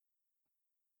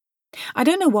I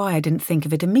don't know why I didn't think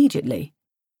of it immediately.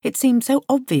 It seemed so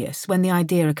obvious when the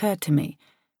idea occurred to me.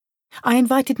 I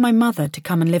invited my mother to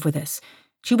come and live with us.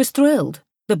 She was thrilled.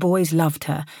 The boys loved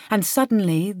her, and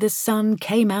suddenly the sun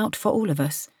came out for all of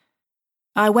us.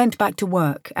 I went back to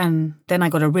work, and then I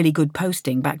got a really good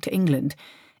posting back to England.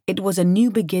 It was a new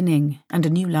beginning and a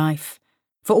new life.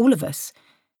 For all of us.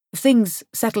 Things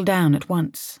settled down at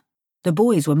once. The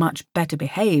boys were much better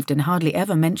behaved and hardly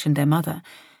ever mentioned their mother.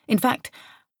 In fact,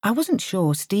 I wasn't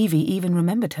sure Stevie even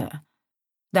remembered her.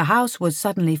 The house was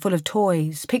suddenly full of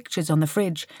toys, pictures on the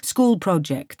fridge, school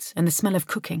projects, and the smell of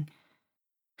cooking.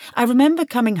 I remember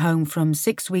coming home from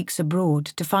 6 weeks abroad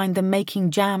to find them making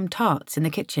jam tarts in the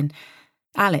kitchen.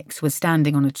 Alex was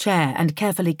standing on a chair and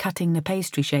carefully cutting the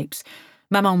pastry shapes.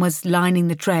 Maman was lining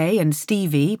the tray, and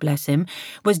Stevie, bless him,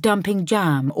 was dumping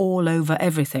jam all over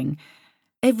everything.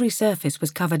 Every surface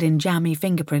was covered in jammy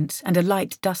fingerprints and a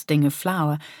light dusting of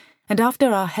flour, and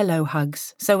after our hello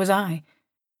hugs, so was I.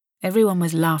 Everyone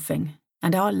was laughing,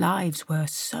 and our lives were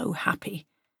so happy.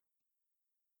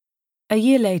 A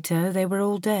year later, they were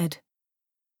all dead.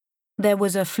 There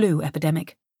was a flu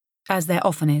epidemic, as there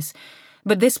often is,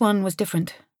 but this one was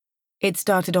different. It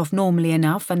started off normally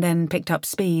enough and then picked up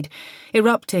speed,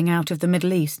 erupting out of the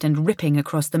Middle East and ripping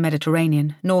across the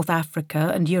Mediterranean, North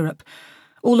Africa and Europe,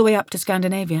 all the way up to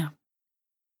Scandinavia.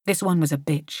 This one was a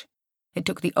bitch. It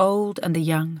took the old and the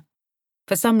young.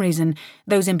 For some reason,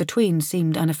 those in between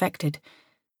seemed unaffected.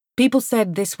 People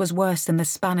said this was worse than the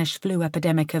Spanish flu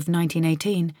epidemic of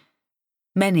 1918.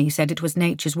 Many said it was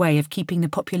nature's way of keeping the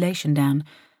population down.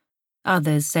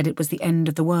 Others said it was the end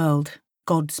of the world,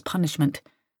 God's punishment.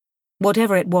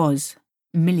 Whatever it was,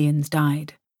 millions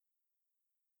died.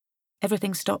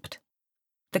 Everything stopped.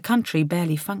 The country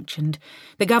barely functioned.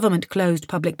 The government closed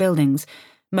public buildings.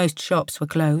 Most shops were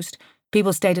closed.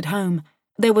 People stayed at home.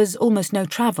 There was almost no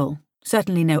travel,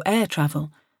 certainly no air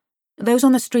travel. Those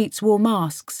on the streets wore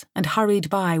masks and hurried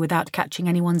by without catching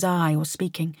anyone's eye or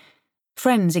speaking.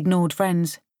 Friends ignored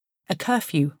friends. A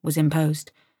curfew was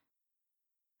imposed.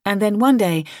 And then one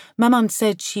day, Maman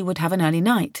said she would have an early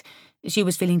night. She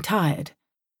was feeling tired.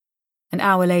 An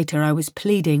hour later, I was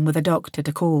pleading with a doctor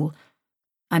to call.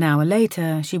 An hour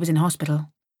later, she was in hospital.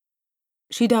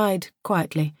 She died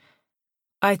quietly.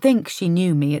 I think she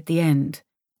knew me at the end.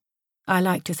 I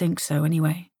like to think so,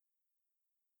 anyway.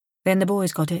 Then the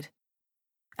boys got it.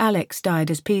 Alex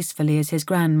died as peacefully as his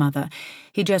grandmother.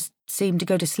 He just seemed to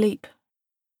go to sleep.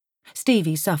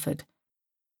 Stevie suffered.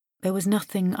 There was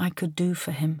nothing I could do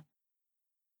for him.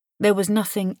 There was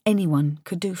nothing anyone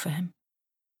could do for him.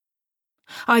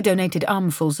 I donated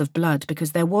armfuls of blood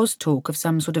because there was talk of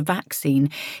some sort of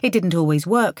vaccine. It didn't always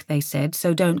work, they said,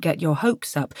 so don't get your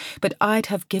hopes up, but I'd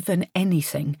have given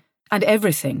anything, and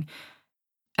everything.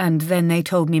 And then they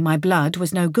told me my blood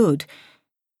was no good,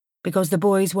 because the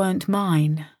boys weren't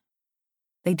mine.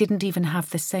 They didn't even have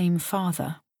the same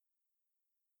father.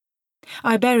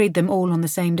 I buried them all on the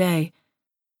same day.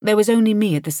 There was only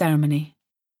me at the ceremony.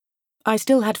 I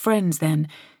still had friends then,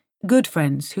 good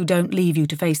friends who don't leave you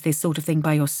to face this sort of thing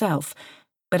by yourself,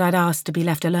 but I'd asked to be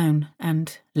left alone,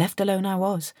 and left alone I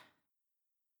was.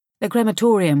 The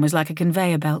crematorium was like a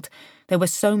conveyor belt. There were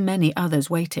so many others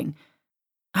waiting.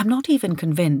 I'm not even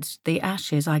convinced the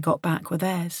ashes I got back were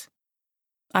theirs.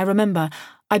 I remember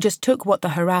I just took what the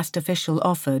harassed official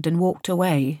offered and walked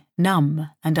away, numb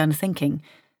and unthinking.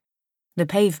 The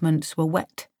pavements were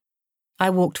wet. I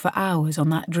walked for hours on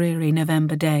that dreary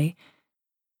November day.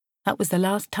 That was the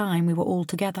last time we were all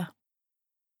together.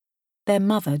 Their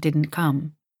mother didn't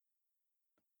come.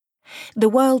 The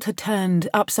world had turned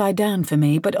upside down for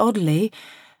me, but oddly,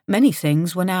 many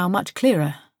things were now much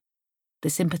clearer. The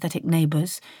sympathetic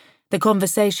neighbours, the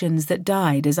conversations that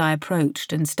died as I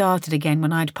approached and started again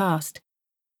when I'd passed.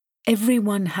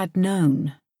 Everyone had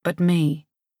known but me.